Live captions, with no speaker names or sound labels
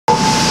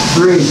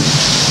3,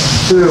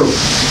 2,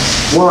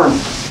 1.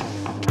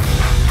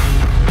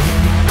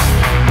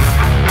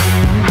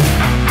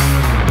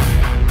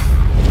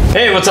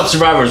 Hey, what's up,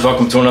 survivors?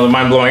 Welcome to another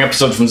mind-blowing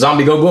episode from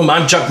Zombie Go Boom.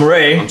 I'm Chuck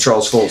Murray. I'm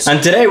Charles Foltz.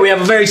 And today we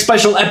have a very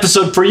special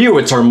episode for you.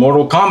 It's our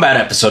Mortal Kombat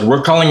episode.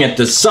 We're calling it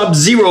the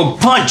Sub-Zero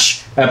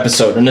Punch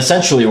episode. And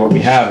essentially what we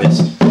have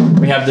is,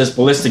 we have this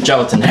ballistic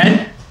gelatin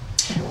head.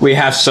 We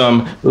have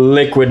some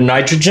liquid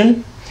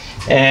nitrogen.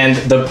 And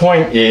the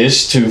point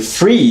is to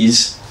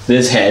freeze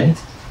this head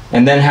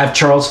and then have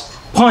Charles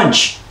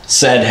punch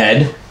said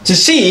head to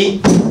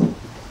see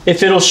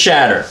if it'll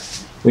shatter.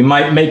 We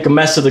might make a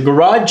mess of the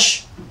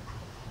garage.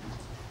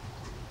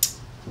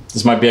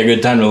 This might be a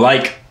good time to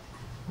like.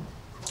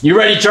 You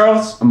ready,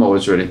 Charles? I'm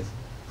always ready.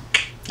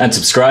 And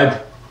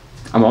subscribe.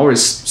 I'm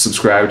always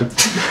subscribed.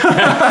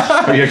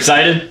 Are you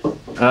excited?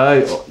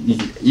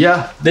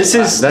 Yeah. This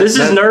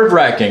is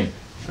nerve-wracking.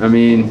 I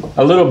mean,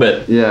 a little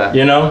bit. Yeah.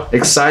 You know?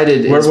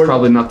 Excited is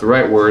probably not the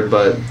right word,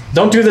 but...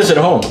 Don't do this at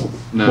home.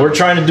 No. We're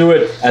trying to do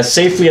it as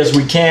safely as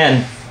we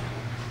can,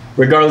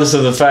 regardless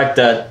of the fact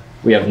that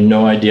we have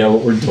no idea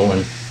what we're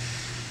doing.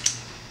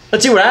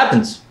 Let's see what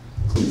happens.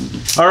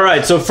 All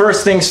right, so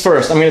first things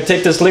first, I'm gonna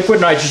take this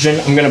liquid nitrogen,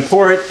 I'm gonna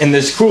pour it in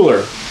this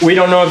cooler. We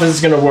don't know if this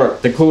is gonna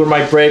work. The cooler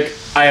might break,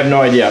 I have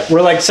no idea.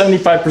 We're like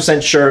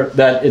 75% sure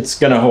that it's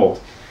gonna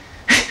hold.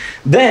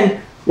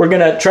 Then, we're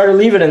gonna try to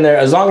leave it in there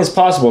as long as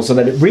possible so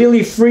that it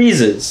really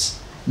freezes.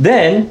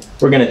 Then,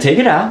 we're gonna take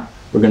it out,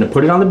 we're gonna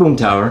put it on the boom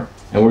tower,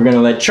 and we're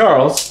gonna let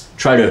Charles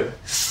try to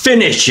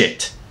finish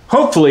it.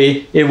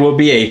 Hopefully, it will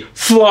be a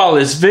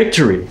flawless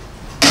victory.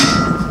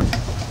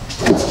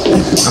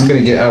 I'm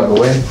gonna get out of the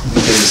way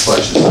because it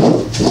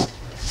splashes.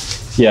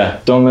 Yeah,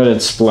 don't let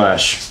it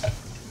splash. That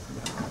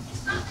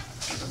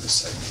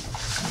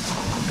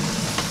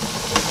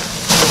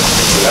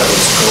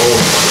was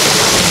cold.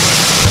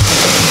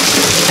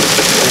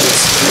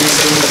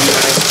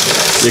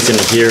 You can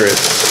hear it.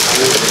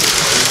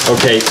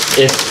 Okay,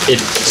 if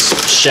it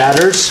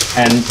shatters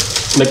and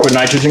liquid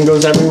nitrogen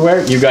goes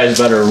everywhere, you guys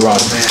better run.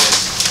 Man,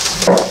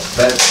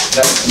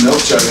 that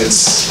milk jug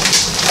is...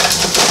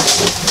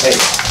 Hey,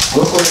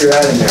 look where you're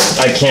at in there.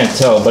 I can't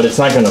tell, but it's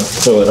not gonna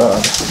fill it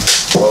up.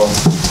 Well,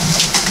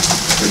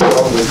 you're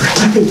probably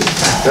right.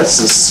 That's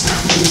just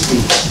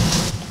creepy.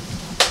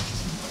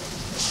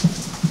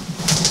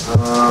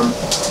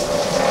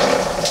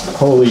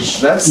 Holy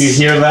shit. You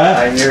hear that?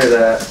 I hear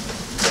that.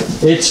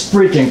 It's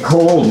freaking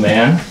cold,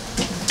 man.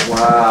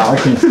 Wow. I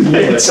can feel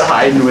it. It's a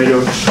hiding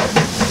window.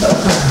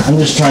 I'm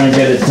just trying to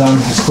get it done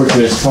as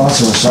quickly as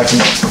possible so I can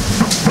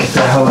get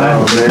the hell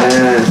out. Oh,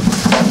 man.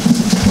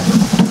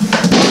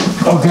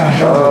 Oh,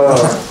 God. Oh.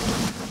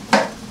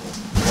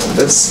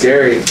 That's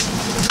scary.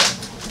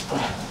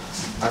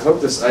 I hope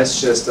this ice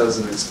chest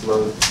doesn't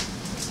explode.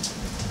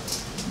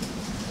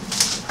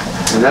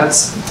 And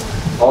that's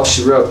all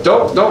she wrote.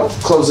 Don't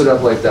close it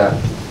up like that.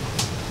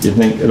 You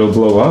think it'll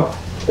blow up?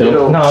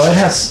 No,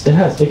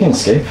 it can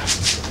escape.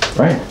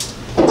 Right.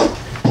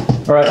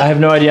 All right, I have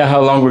no idea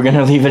how long we're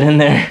gonna leave it in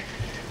there.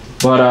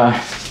 But,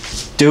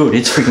 dude,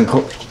 it's freaking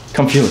cold.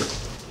 Come feel it.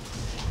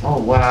 Oh,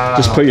 wow.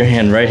 Just put your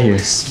hand right here.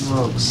 Holy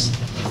smokes.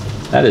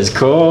 That is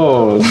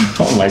cold.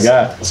 Oh my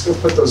God. Let's go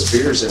put those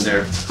beers in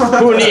there.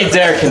 Who needs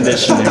air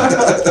conditioning?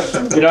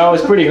 You know, it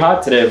was pretty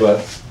hot today,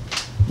 but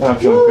now I'm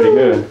feeling pretty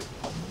good.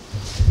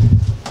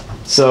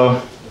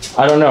 So,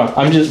 I don't know.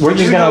 We're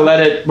just gonna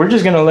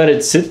let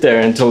it sit there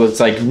until it's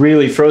like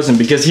really frozen,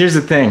 because here's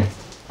the thing.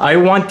 I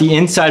want the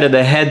inside of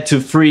the head to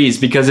freeze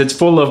because it's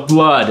full of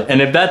blood.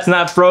 And if that's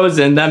not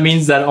frozen, that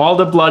means that all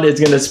the blood is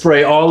gonna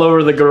spray all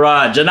over the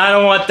garage. And I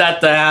don't want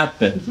that to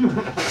happen.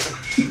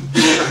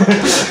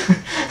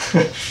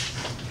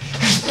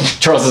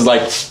 Charles is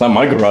like, it's not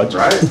my garage.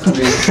 Right? I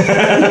mean,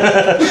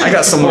 I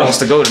got somewhere else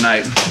to go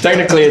tonight.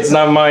 Technically, it's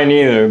not mine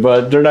either,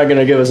 but they're not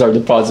gonna give us our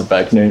deposit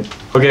back, Nate.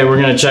 Okay,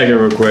 we're gonna check it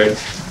real quick.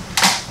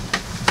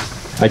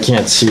 I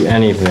can't see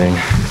anything.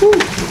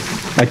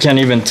 I can't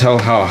even tell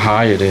how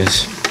high it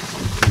is.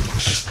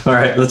 All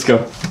right, let's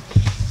go.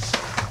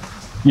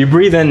 You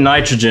breathe in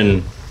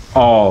nitrogen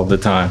all the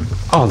time.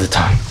 All the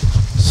time.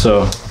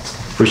 So,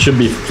 we should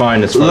be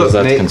fine as far as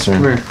that's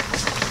concerned. Come here.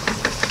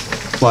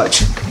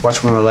 Watch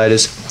where my light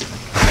is.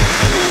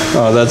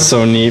 Oh, that's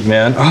so neat,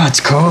 man. Oh, it's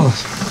cold.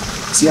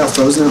 See how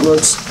frozen it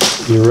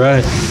looks? You're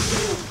right.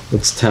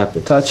 Let's tap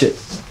it. Touch it.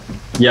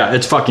 Yeah,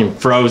 it's fucking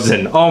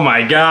frozen. Oh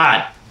my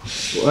God.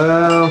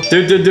 Well,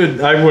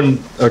 dude, I wouldn't.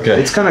 Okay.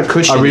 It's kind of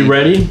cushy. Are we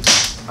ready?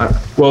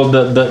 Well,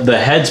 the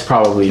head's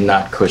probably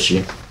not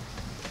cushy.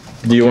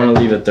 Do you want to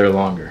leave it there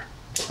longer?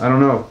 I don't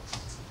know.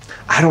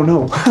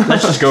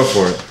 Let's just go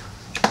for it.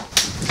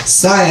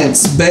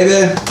 Science,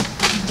 baby.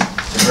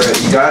 All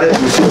right, you got it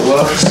with the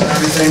gloves and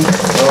everything.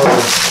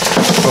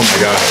 Oh my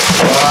God.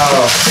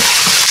 Wow.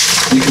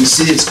 You can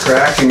see it's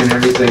cracking and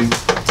everything.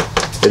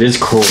 It is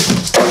cool.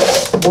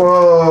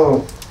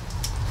 Whoa.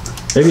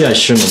 Maybe I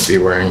shouldn't be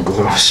wearing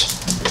gloves.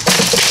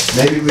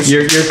 Maybe we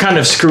should. You're kind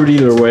of screwed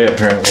either way,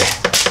 apparently.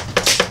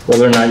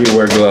 Whether or not you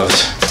wear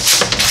gloves.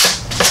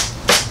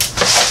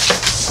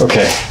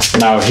 Okay,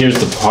 now here's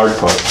the hard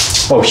part.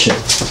 Oh shit.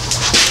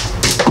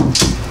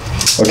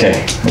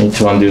 Okay, I need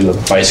to undo the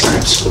vice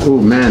grips. Oh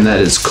man, that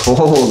is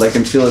cold. I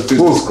can feel it through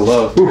this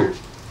glove. Woo.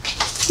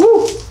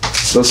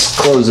 Let's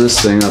close this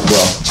thing up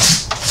well.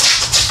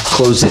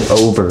 Close it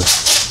over.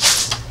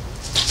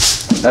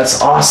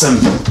 That's awesome.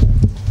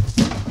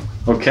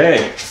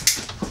 Okay.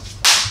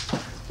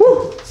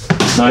 Woo.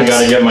 Now I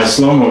gotta get my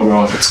slow-mo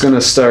going. It's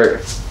gonna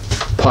start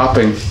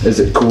popping as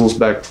it cools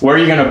back. Where are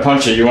you gonna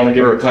punch it? You wanna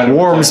give it kind of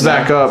warms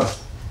back up.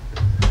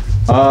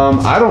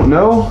 I don't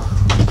know.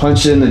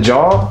 Punch it in the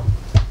jaw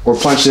or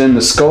punch it in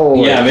the skull.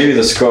 Yeah, like, maybe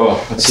the skull.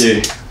 Let's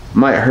see.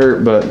 Might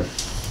hurt, but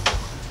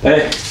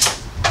hey.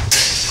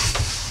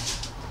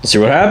 Let's see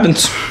what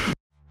happens.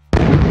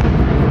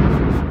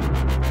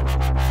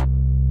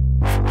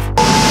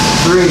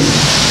 3,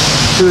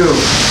 2,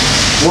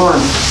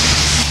 1.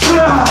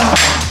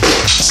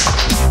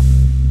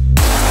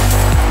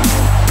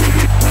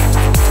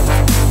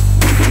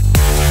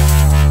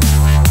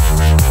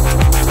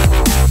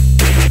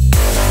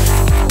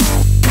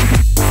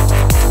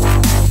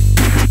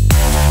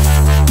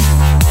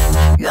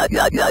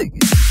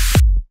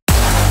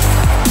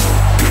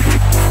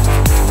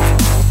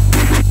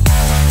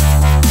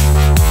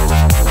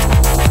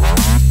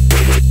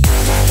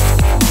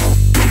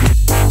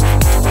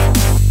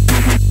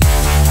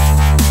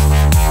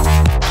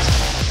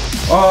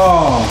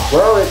 Oh,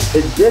 well,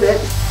 it did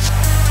it.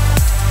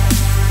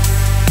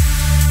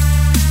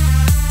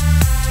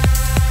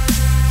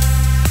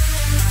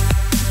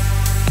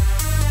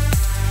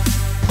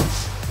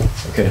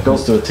 okay,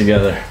 let's do it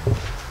together.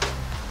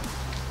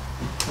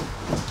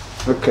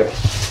 Okay,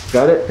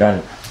 got it? Got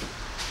it.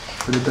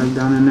 Put it back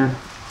down in there.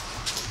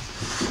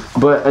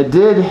 But I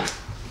did.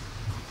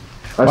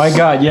 My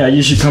God, yeah,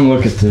 you should come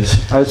look at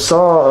this. I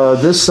saw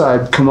this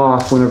side come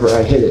off whenever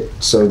I hit it,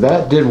 so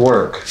that did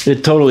work.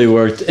 It totally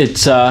worked.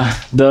 It's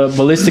the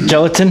ballistic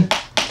gelatin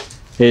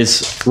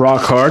is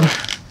rock hard.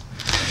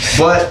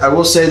 But I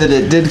will say that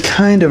it did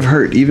kind of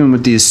hurt, even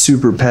with these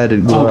super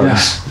padded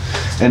gloves.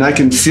 Oh, and I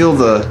can feel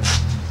the.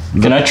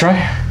 Can I try?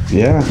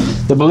 Yeah.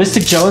 The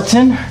ballistic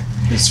gelatin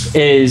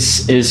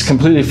is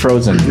completely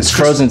frozen. It's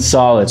frozen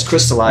solid. It's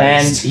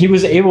crystallized. And he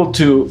was able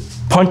to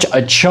punch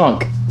a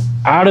chunk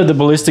out of the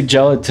ballistic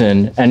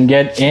gelatin and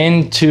get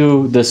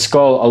into the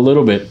skull a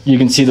little bit. You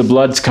can see the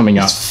blood's coming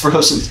out. It's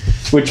frozen.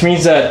 Which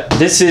means that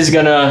this is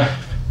gonna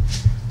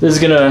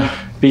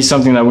be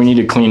something that we need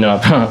to clean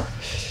up.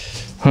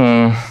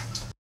 In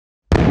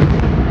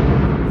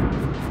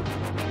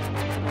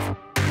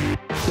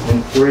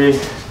 3,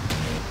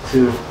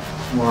 2,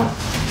 1.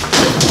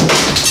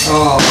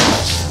 Oh,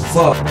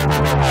 fuck.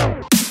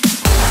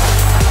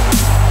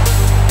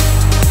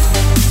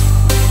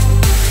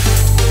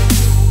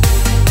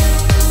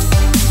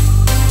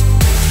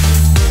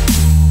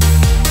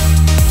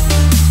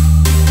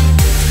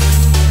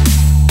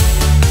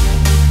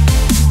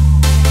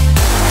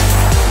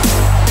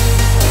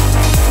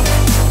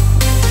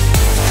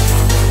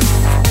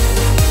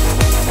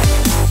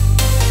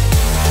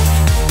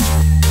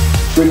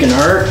 Freaking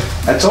hurt.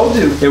 I told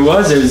you. It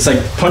was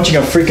like punching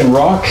a freaking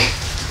rock.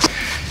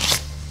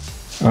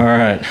 All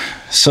right,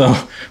 so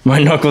my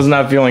knuckle's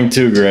not feeling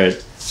too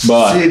great,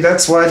 but see,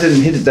 that's why I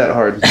didn't hit it that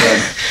hard.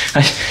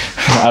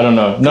 I don't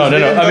know. No.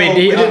 I mean,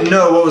 we didn't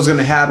know what was going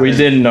to happen. We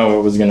didn't know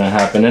what was going to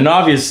happen, and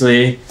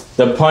obviously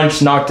the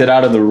punch knocked it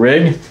out of the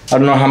rig. I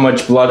don't know how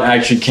much blood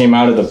actually came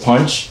out of the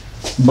punch,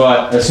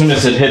 but as soon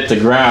as it hit the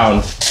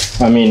ground,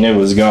 I mean, it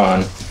was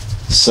gone.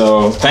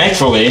 So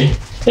thankfully,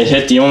 it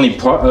hit the only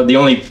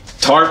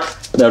tarp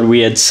that we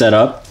had set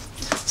up.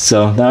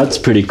 So that's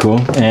pretty cool.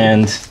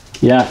 And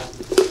yeah,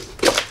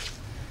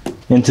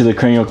 into the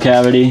cranial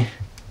cavity,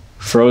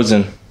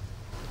 frozen.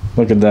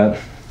 Look at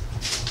that.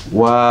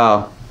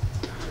 Wow.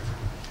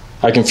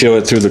 I can feel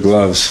it through the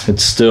gloves.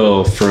 It's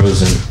still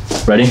frozen.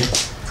 Ready?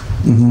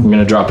 I'm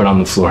gonna drop it on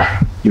the floor.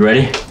 You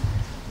ready?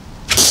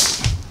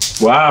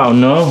 Wow,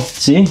 no.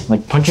 See?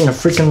 Like punching a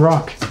freaking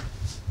rock.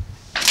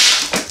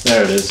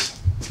 There it is.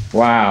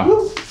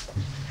 Wow.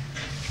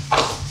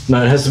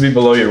 No, it has to be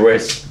below your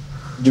waist.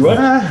 Do what?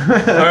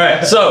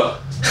 Alright, so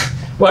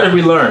what did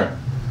we learn?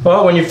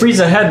 Well, when you freeze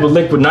a head with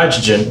liquid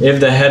nitrogen, if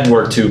the head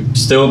were to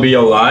still be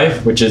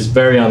alive, which is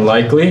very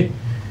unlikely,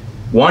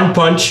 one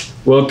punch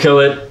will kill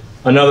it,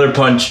 another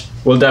punch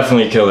will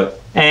definitely kill it.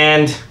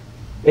 And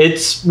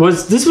this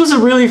was a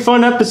really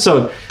fun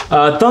episode.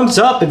 Thumbs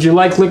up if you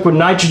like liquid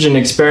nitrogen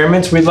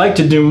experiments. We'd like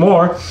to do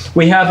more.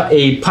 We have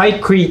a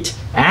Pykrete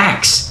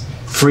axe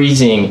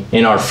freezing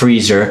in our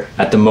freezer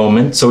at the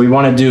moment, so we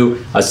want to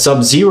do a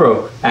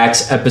Sub-Zero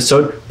axe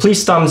episode.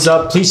 Please thumbs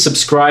up, please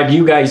subscribe.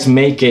 You guys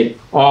make it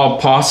all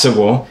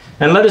possible,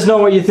 and let us know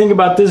what you think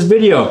about this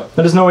video.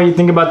 Let us know what you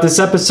think about this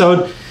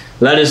episode.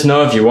 Let us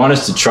know if you want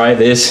us to try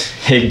this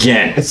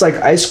again. It's like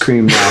ice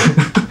cream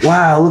now.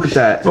 Wow, look at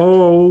that.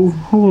 Oh,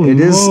 it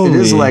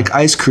is like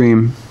ice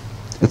cream.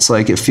 It's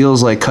like, it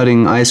feels like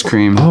cutting ice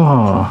cream.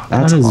 Oh,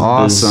 that's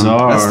awesome.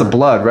 Bizarre. That's the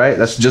blood, right?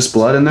 That's just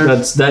blood in there?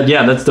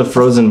 Yeah, that's the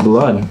frozen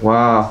blood.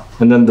 Wow.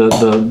 And then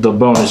the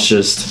bone is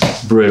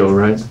just brittle,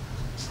 right?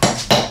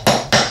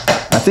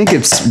 I think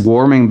it's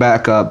warming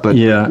back up, but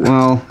Yeah.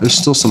 well, there's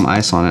still some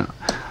ice on it.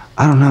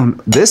 I don't know.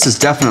 This is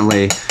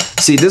definitely,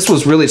 see, this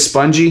was really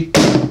spongy.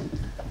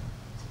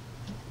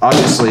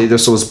 Obviously,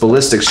 this was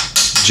ballistic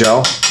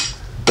gel,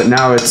 but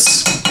now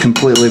it's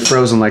completely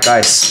frozen like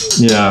ice.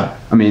 Yeah.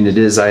 I mean, it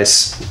is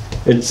ice.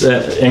 It's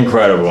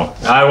incredible.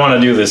 I want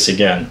to do this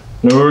again.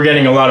 We're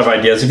getting a lot of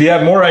ideas. If you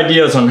have more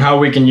ideas on how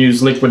we can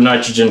use liquid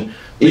nitrogen,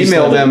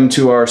 email them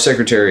to our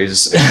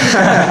secretaries.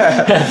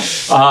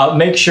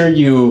 Make sure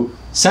you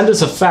send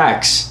us a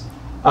fax.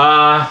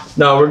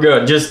 No, we're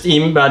good. Just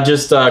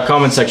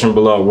comment section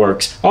below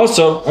works.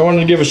 Also, I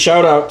wanted to give a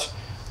shout out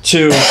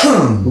to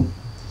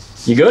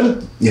you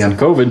good? Yeah.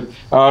 COVID.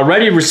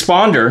 Ready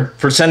Responder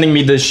for sending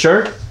me this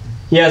shirt.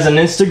 He has an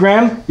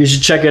Instagram. You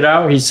should check it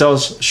out. He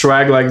sells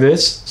swag like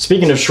this.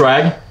 Speaking of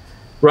swag,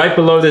 right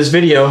below this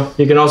video,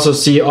 you can also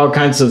see all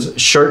kinds of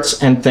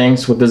shirts and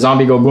things with the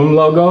Zombie Go Boom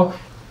logo.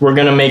 We're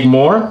gonna make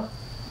more,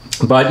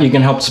 but you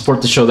can help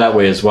support the show that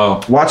way as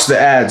well. Watch the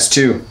ads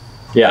too.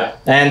 Yeah,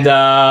 and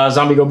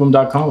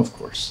zombiegoboom.com, of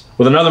course.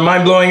 With another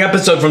mind-blowing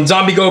episode from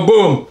Zombie Go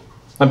Boom.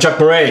 I'm Chuck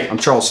Murray. I'm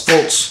Charles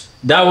Fultz.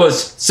 That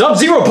was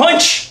Sub-Zero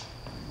Punch,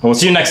 and we'll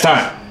see you next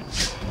time.